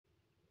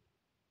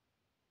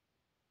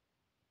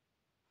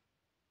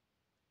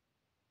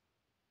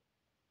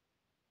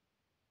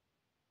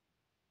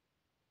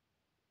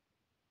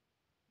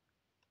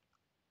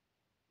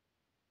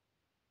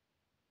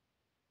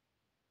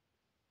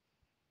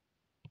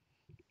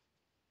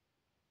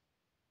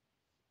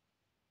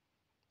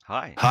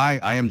Hi, Hi,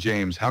 I am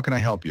James. How can I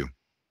help you?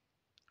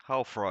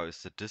 how far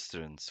is the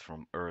distance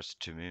from Earth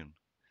to Moon?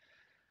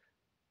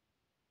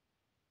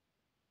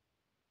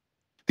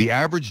 The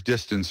average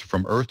distance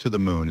from Earth to the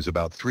Moon is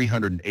about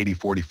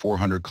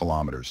 384,400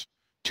 kilometers,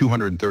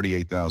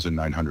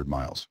 238,900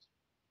 miles.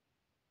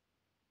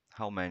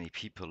 How many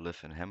people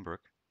live in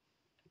Hamburg?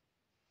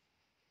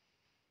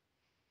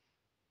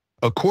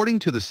 According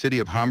to the city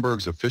of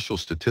Hamburg's official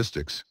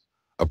statistics,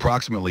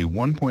 approximately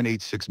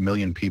 1.86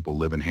 million people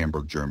live in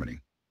Hamburg, Germany.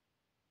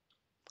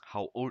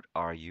 How old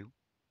are you?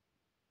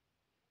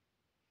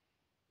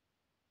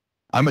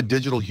 I'm a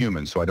digital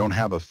human, so I don't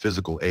have a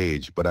physical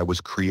age, but I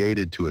was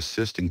created to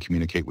assist and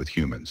communicate with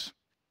humans.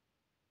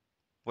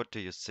 What do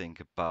you think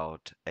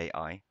about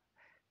AI?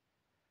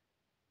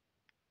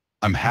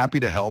 I'm happy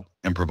to help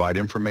and provide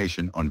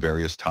information on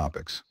various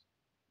topics.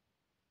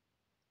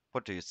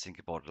 What do you think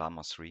about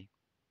Llama 3?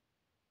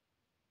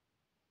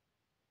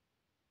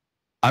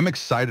 I'm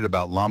excited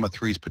about Llama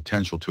 3's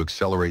potential to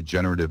accelerate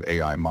generative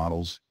AI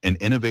models and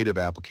innovative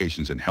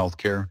applications in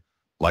healthcare,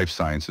 life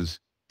sciences,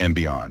 and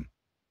beyond.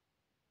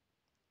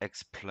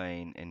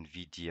 Explain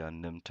NVIDIA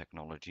NIM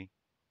technology.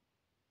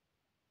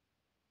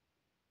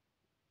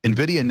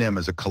 NVIDIA NIM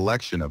is a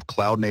collection of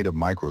cloud-native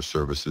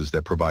microservices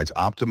that provides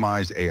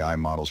optimized AI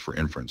models for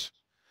inference,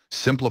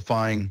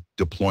 simplifying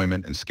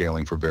deployment and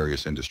scaling for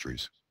various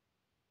industries.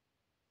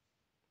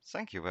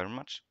 Thank you very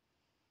much.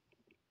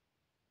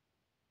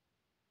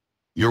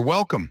 You're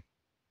welcome.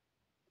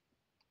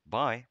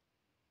 Bye.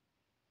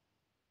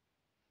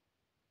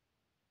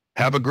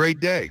 Have a great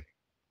day.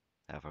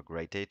 Have a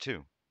great day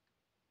too.